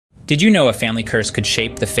Did you know a family curse could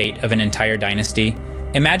shape the fate of an entire dynasty?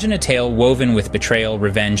 Imagine a tale woven with betrayal,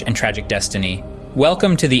 revenge, and tragic destiny.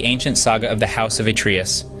 Welcome to the ancient saga of the House of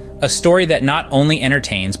Atreus, a story that not only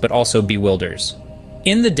entertains but also bewilders.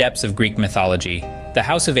 In the depths of Greek mythology, the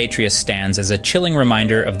House of Atreus stands as a chilling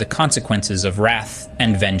reminder of the consequences of wrath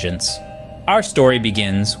and vengeance. Our story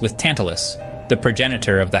begins with Tantalus, the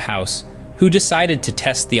progenitor of the house, who decided to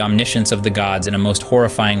test the omniscience of the gods in a most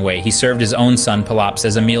horrifying way. He served his own son Pelops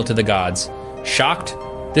as a meal to the gods. Shocked?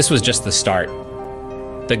 This was just the start.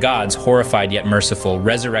 The gods, horrified yet merciful,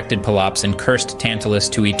 resurrected Pelops and cursed Tantalus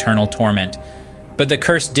to eternal torment. But the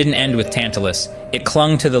curse didn't end with Tantalus. It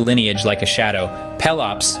clung to the lineage like a shadow.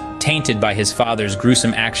 Pelops, tainted by his father's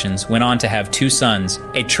gruesome actions, went on to have two sons,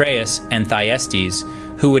 Atreus and Thyestes,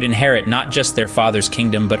 who would inherit not just their father's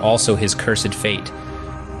kingdom but also his cursed fate.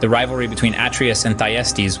 The rivalry between Atreus and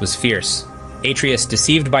Thyestes was fierce. Atreus,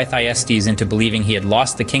 deceived by Thyestes into believing he had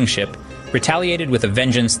lost the kingship, retaliated with a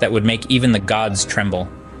vengeance that would make even the gods tremble.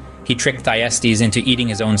 He tricked Thyestes into eating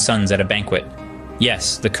his own sons at a banquet.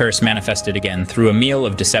 Yes, the curse manifested again through a meal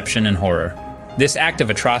of deception and horror. This act of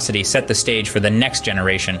atrocity set the stage for the next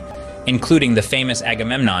generation, including the famous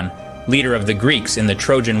Agamemnon, leader of the Greeks in the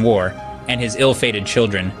Trojan War, and his ill-fated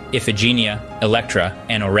children, Iphigenia, Electra,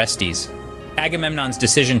 and Orestes. Agamemnon's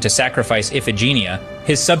decision to sacrifice Iphigenia,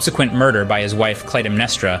 his subsequent murder by his wife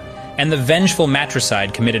Clytemnestra, and the vengeful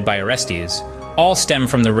matricide committed by Orestes all stem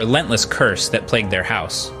from the relentless curse that plagued their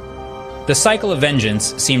house. The cycle of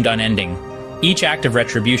vengeance seemed unending. Each act of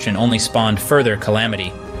retribution only spawned further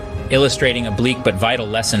calamity, illustrating a bleak but vital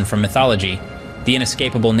lesson from mythology, the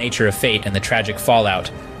inescapable nature of fate and the tragic fallout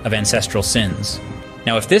of ancestral sins.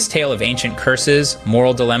 Now, if this tale of ancient curses,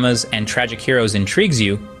 moral dilemmas, and tragic heroes intrigues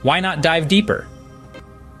you, why not dive deeper?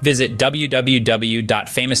 Visit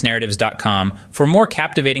www.famousnarratives.com for more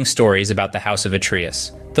captivating stories about the House of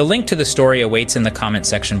Atreus. The link to the story awaits in the comment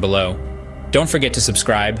section below. Don't forget to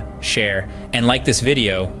subscribe, share, and like this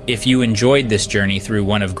video if you enjoyed this journey through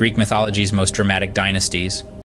one of Greek mythology's most dramatic dynasties.